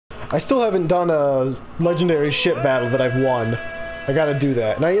I still haven't done a legendary ship battle that I've won. I gotta do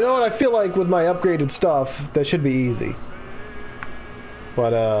that. Now, you know what? I feel like with my upgraded stuff, that should be easy.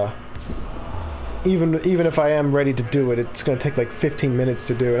 But, even if I am ready to do it, it's gonna take like 15 minutes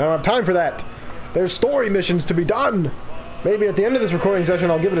to do it. I don't have time for that. There's story missions to be done. Maybe at the end of this recording session,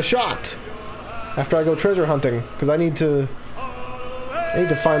 I'll give it a shot. After I go treasure hunting, because I need to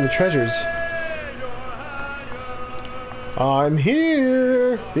find the treasures. I'm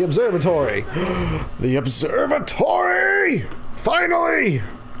here! The observatory! The observatory! Finally!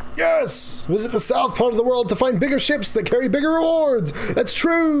 Yes! Visit the south part of the world to find bigger ships that carry bigger rewards! That's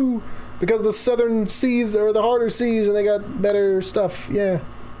true! Because the southern seas are the harder seas and they got better stuff, yeah.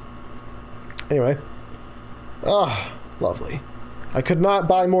 Anyway. Ah, lovely. I could not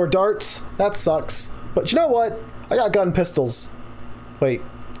buy more darts. That sucks. But you know what? I got gun pistols. Wait,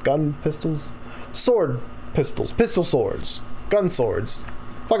 gun pistols? Sword pistols. Pistol swords. Gun swords.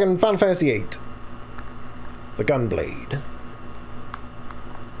 Fucking Final Fantasy VIII. The gun blade.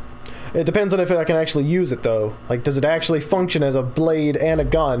 It depends on if I can actually use it, though. Like, does it actually function as a blade and a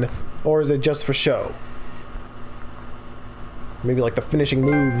gun, or is it just for show? Maybe like the finishing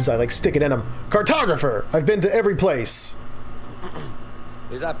moves, I like stick it in them. Cartographer! I've been to every place.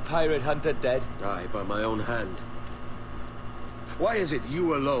 Is that pirate hunter dead? Aye, by my own hand. Why is it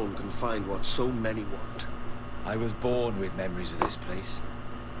you alone can find what so many want? I was born with memories of this place.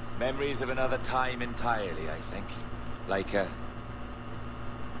 Memories of another time entirely, I think. Like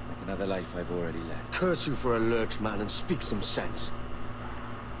another life I've already led. Curse you for a lurch, man, and speak some sense.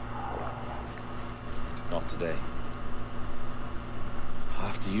 Not today.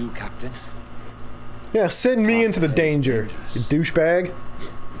 After you, Captain. Yeah, send me into the danger, you douchebag.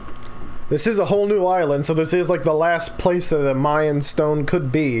 This is a whole new island, so this is like the last place that a Mayan stone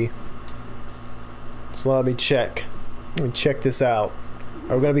could be. So let me check. Let me check this out.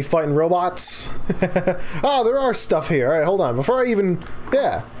 Are we gonna be fighting robots? Oh, there are stuff here. Alright, hold on. Before I even...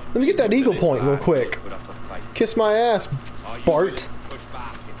 Yeah. Let me get that eagle point real quick. Kiss my ass, Bart.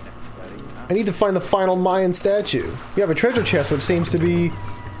 I need to find the final Mayan statue. You have a treasure chest which seems to be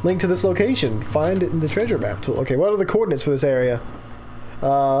linked to this location. Find it in the treasure map tool. Okay, what are the coordinates for this area?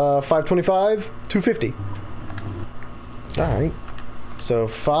 525, 250. Alright. So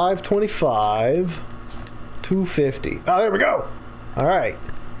 525, 250. Oh, there we go! Alright.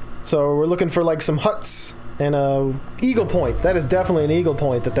 So we're looking for like some huts and a eagle point. That is definitely an eagle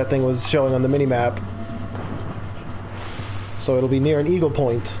point that thing was showing on the minimap. So it'll be near an eagle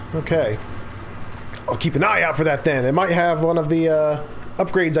point. Okay. I'll keep an eye out for that then. It might have one of the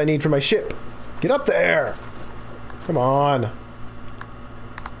upgrades I need for my ship. Get up there! Come on.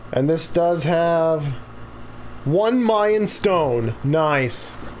 And this does have 1 Mayan stone.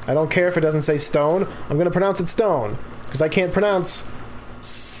 Nice. I don't care if it doesn't say stone. I'm gonna pronounce it stone. Because I can't pronounce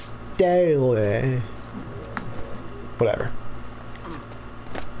stele. Whatever.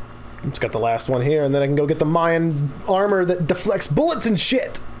 It's got the last one here, and then I can go get the Mayan armor that deflects bullets and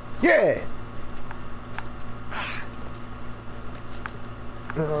shit. Yeah!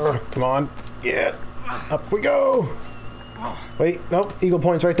 Come on. Yeah. Up we go. Wait, nope. Eagle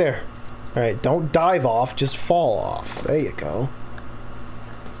point's right there. Alright, don't dive off, just fall off. There you go.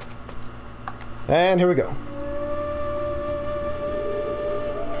 And here we go.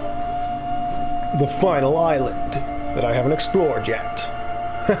 The final island that I haven't explored yet.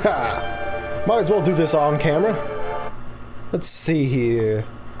 Haha. Might as well do this on camera. Let's see here.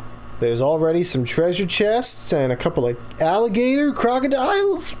 There's already some treasure chests and a couple of alligator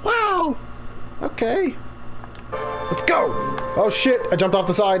crocodiles. Wow. Okay. Let's go. Oh shit, I jumped off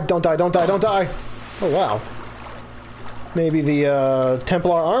the side. Don't die, don't die, don't die. Oh wow. Maybe the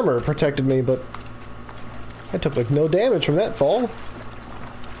Templar armor protected me, but I took like no damage from that fall.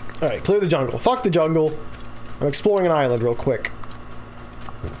 Alright, clear the jungle. Fuck the jungle. I'm exploring an island real quick.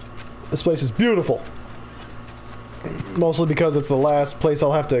 This place is beautiful. Mostly because it's the last place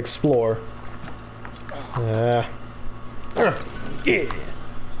I'll have to explore. Yeah.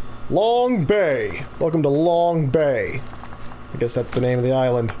 Long Bay. Welcome to Long Bay. I guess that's the name of the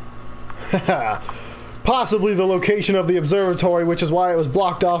island. Possibly the location of the observatory, which is why it was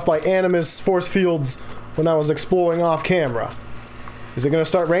blocked off by Animus force fields when I was exploring off camera. Is it gonna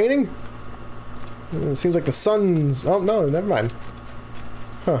start raining? It seems like the sun's... Oh, no, never mind.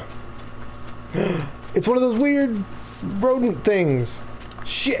 Huh. It's one of those weird rodent things.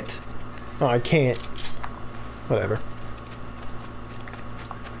 Shit. Oh, I can't. Whatever.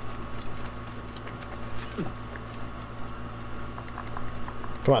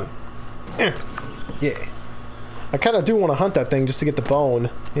 Come on. Yeah. I kind of do want to hunt that thing just to get the bone.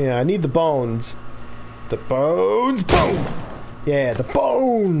 Yeah, I need the bones. The bones. Boom! Yeah, the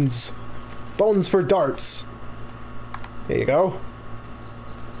bones! Bones for darts. There you go.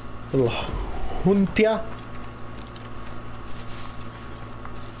 Little huntia.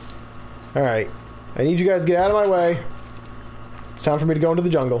 Alright. I need you guys to get out of my way. It's time for me to go into the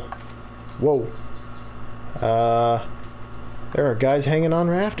jungle. Whoa. There are guys hanging on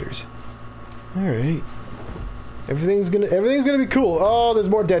rafters. Alright. Everything's gonna be cool. Oh, there's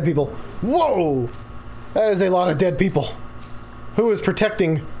more dead people. Whoa! That is a lot of dead people. Who is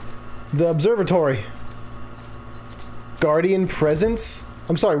protecting the observatory? Guardian presence?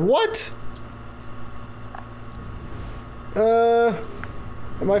 I'm sorry, what?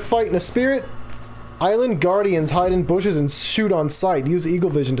 Am I fighting a spirit? Island guardians hide in bushes and shoot on sight. Use eagle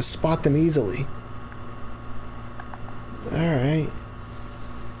vision to spot them easily. Alright.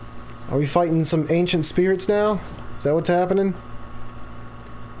 Are we fighting some ancient spirits now? Is that what's happening?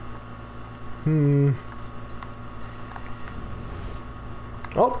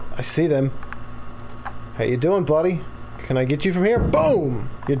 Oh, I see them. How you doing, buddy? Can I get you from here? Boom!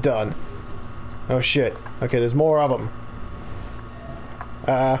 You're done. Oh shit. Okay, there's more of them.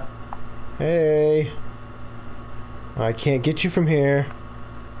 Hey. I can't get you from here.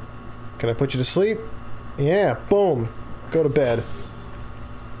 Can I put you to sleep? Yeah, boom. Go to bed.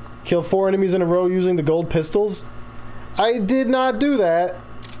 Kill 4 enemies in a row using the gold pistols? I did not do that.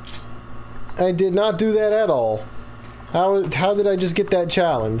 I did not do that at all. How did I just get that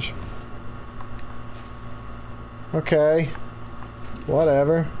challenge? Okay.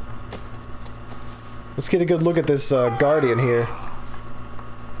 Whatever. Let's get a good look at this guardian here.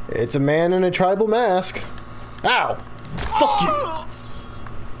 It's a man in a tribal mask. Ow! Fuck you!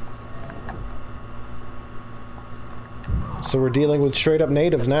 So we're dealing with straight up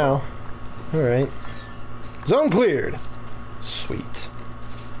natives now. Alright. Zone cleared! Sweet.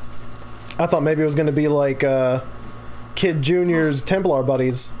 I thought maybe it was gonna be like Kid Jr.'s Templar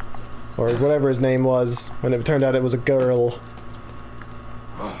buddies. Or whatever his name was, when it turned out it was a girl.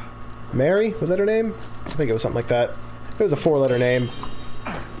 Mary? Was that her name? I think it was something like that. It was a 4-letter name.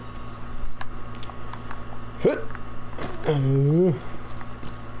 I'm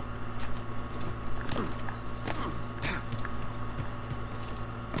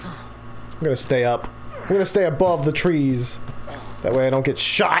gonna stay up. I'm gonna stay above the trees. That way I don't get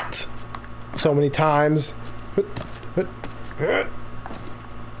shot so many times.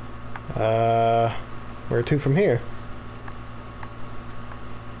 Where to from here?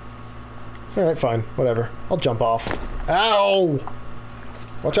 Alright, fine. Whatever. I'll jump off. Ow!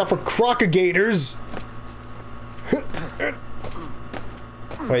 Watch out for crocodigators!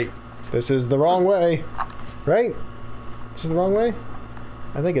 Wait. This is the wrong way. Right? This is the wrong way?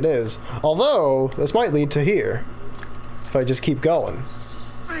 I think it is. Although, this might lead to here. If I just keep going.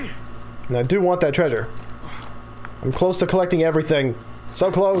 And I do want that treasure. I'm close to collecting everything.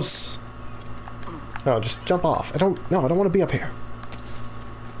 So close! No, just jump off. I don't want to be up here.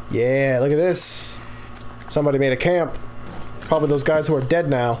 Yeah, look at this. Somebody made a camp. Probably those guys who are dead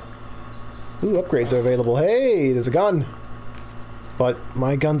now. Ooh, upgrades are available. Hey, there's a gun. But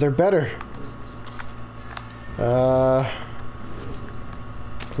my guns are better.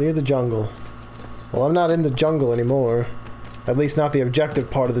 Clear the jungle. Well, I'm not in the jungle anymore. At least not the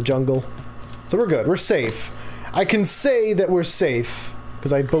objective part of the jungle. So we're good. We're safe. I can say that we're safe,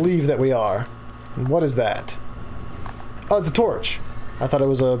 because I believe that we are. And what is that? Oh, it's a torch. I thought it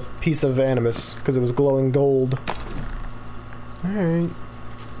was a piece of animus, because it was glowing gold. Alright.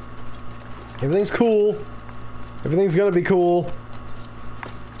 Everything's cool. Everything's gonna be cool.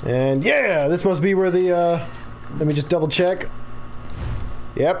 And yeah, this must be where the, let me just double check.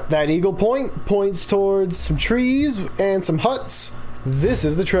 Yep, that eagle point points towards some trees and some huts. This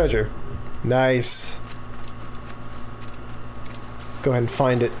is the treasure. Nice. Let's go ahead and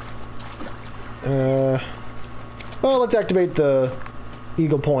find it. Well, let's activate the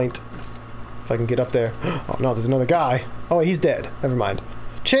eagle point. If I can get up there. Oh no, there's another guy. Oh, he's dead. Never mind.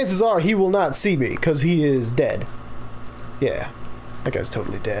 Chances are he will not see me, because he is dead. Yeah, that guy's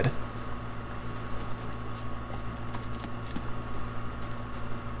totally dead.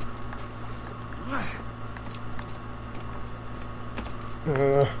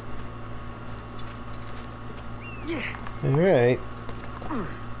 Alright.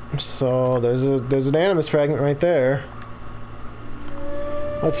 So there's an animus fragment right there.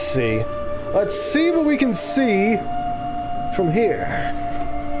 Let's see. Let's see what we can see from here.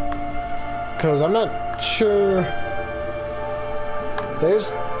 Because I'm not sure.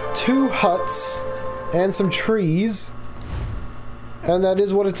 There's 2 huts and some trees. And that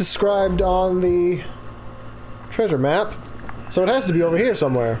is what is described on the treasure map. So it has to be over here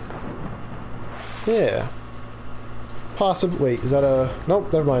somewhere. Yeah. Possibly. Wait, is that a...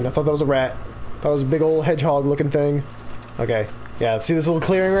 Nope, never mind. I thought that was a rat. Thought it was a big old hedgehog looking thing. Okay. Yeah, see this little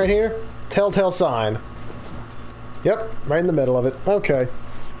clearing right here? Telltale sign. Yep, right in the middle of it. Okay.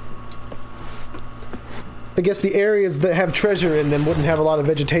 I guess the areas that have treasure in them wouldn't have a lot of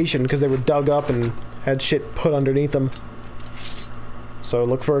vegetation because they were dug up and had shit put underneath them. So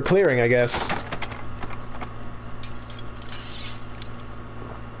look for a clearing, I guess.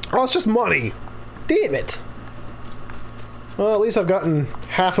 Oh, it's just money! Damn it! Well, at least I've gotten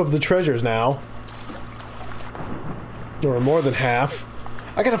half of the treasures now. Or more than half.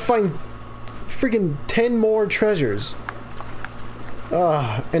 I gotta find freaking 10 more treasures.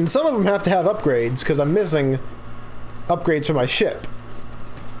 And some of them have to have upgrades, because I'm missing upgrades for my ship.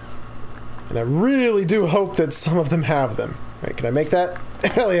 And I really do hope that some of them have them. Alright, can I make that?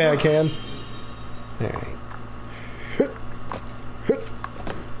 Hell yeah, I can. Alright.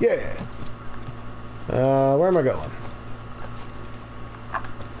 Yeah. Where am I going?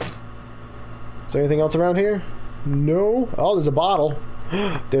 Is there anything else around here? No. Oh, there's a bottle.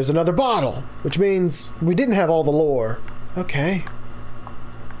 There's another bottle, which means we didn't have all the lore. Okay.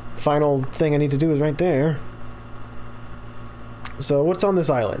 Final thing I need to do is right there. So what's on this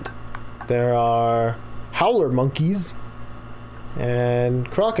island? There are howler monkeys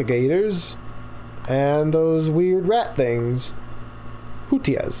and crocodigators and those weird rat things.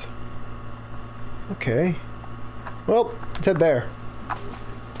 Hutias. Okay. Well, let's head there.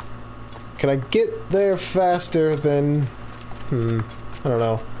 Can I get there faster than... I don't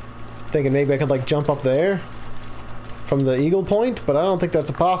know. Thinking maybe I could, like, jump up there from the Eagle Point, but I don't think that's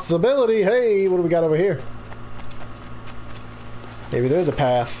a possibility. Hey, what do we got over here? Maybe there's a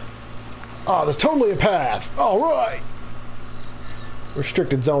path. Oh, there's totally a path. All right.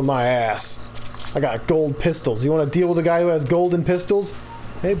 Restricted zone my ass. I got gold pistols. You want to deal with a guy who has golden pistols?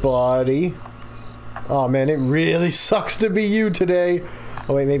 Hey, buddy. Oh, man, it really sucks to be you today.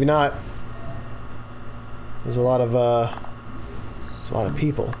 Oh, wait, maybe not. There's a lot of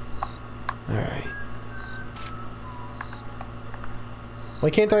people. Alright. Why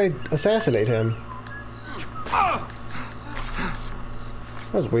can't I assassinate him? That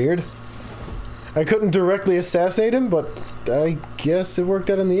was weird. I couldn't directly assassinate him, but I guess it worked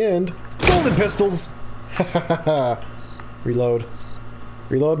out in the end. Golden pistols! Reload.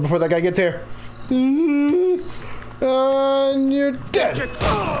 Reload before that guy gets here. And you're dead!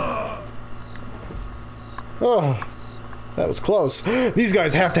 Oh, that was close. These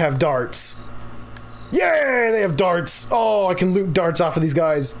guys have to have darts. Yay, they have darts. Oh, I can loot darts off of these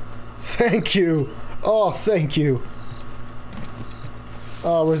guys. Thank you. Oh, thank you.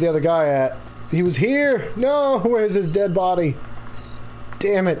 Oh, where's the other guy at? He was here. No, where's his dead body?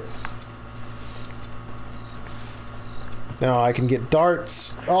 Damn it. Now I can get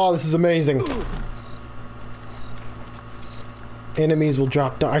darts. Oh, this is amazing. Enemies will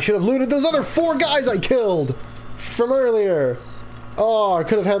drop down. I should have looted those other 4 guys I killed from earlier. Oh, I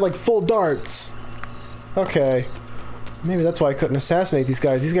could have had like full darts. Okay. Maybe that's why I couldn't assassinate these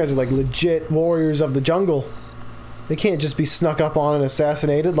guys. These guys are like legit warriors of the jungle. They can't just be snuck up on and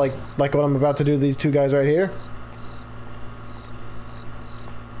assassinated like what I'm about to do to these 2 guys right here.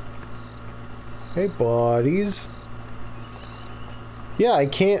 Hey, buddies. Yeah, I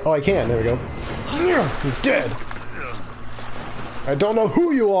can't. Oh, I can. There we go. You're dead. I don't know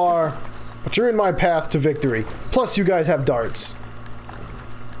who you are, but you're in my path to victory. Plus, you guys have darts.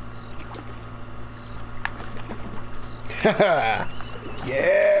 Haha!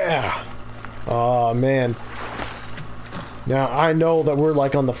 Yeah! Oh, man. Now, I know that we're,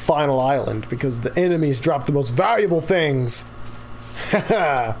 like, on the final island, because the enemies dropped the most valuable things.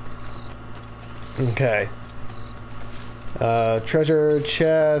 Haha! Okay. Treasure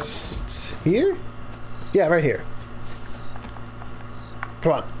chest... here? Yeah, right here.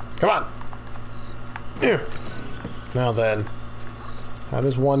 Come on. Come on! Yeah. Now then. How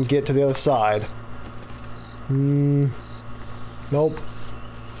does one get to the other side? Nope.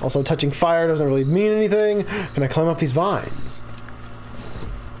 Also, touching fire doesn't really mean anything. Can I climb up these vines?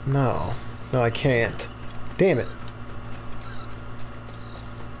 No. No, I can't. Damn it.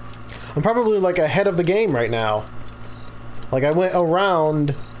 I'm probably, like, ahead of the game right now. Like, I went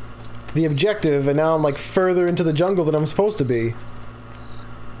around the objective, and now I'm, like, further into the jungle than I'm supposed to be.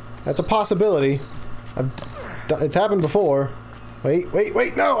 That's a possibility. It's happened before. Wait, wait,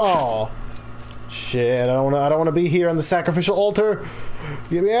 wait, no! Aw. Shit, I don't want to be here on the sacrificial altar.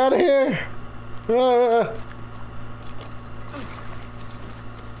 Get me out of here.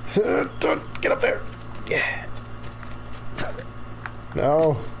 Don't get up there. Yeah.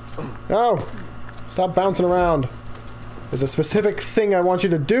 No. No. Stop bouncing around. There's a specific thing I want you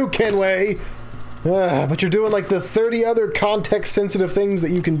to do, Kenway. But you're doing like the 30 other context-sensitive things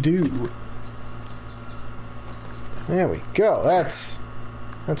that you can do. There we go. That's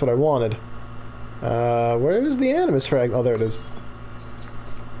what I wanted. Where's the animus frag? Oh, there it is.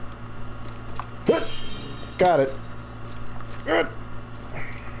 Got it. Good.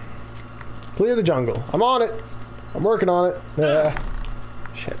 Clear the jungle. I'm on it. I'm working on it.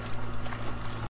 Shit.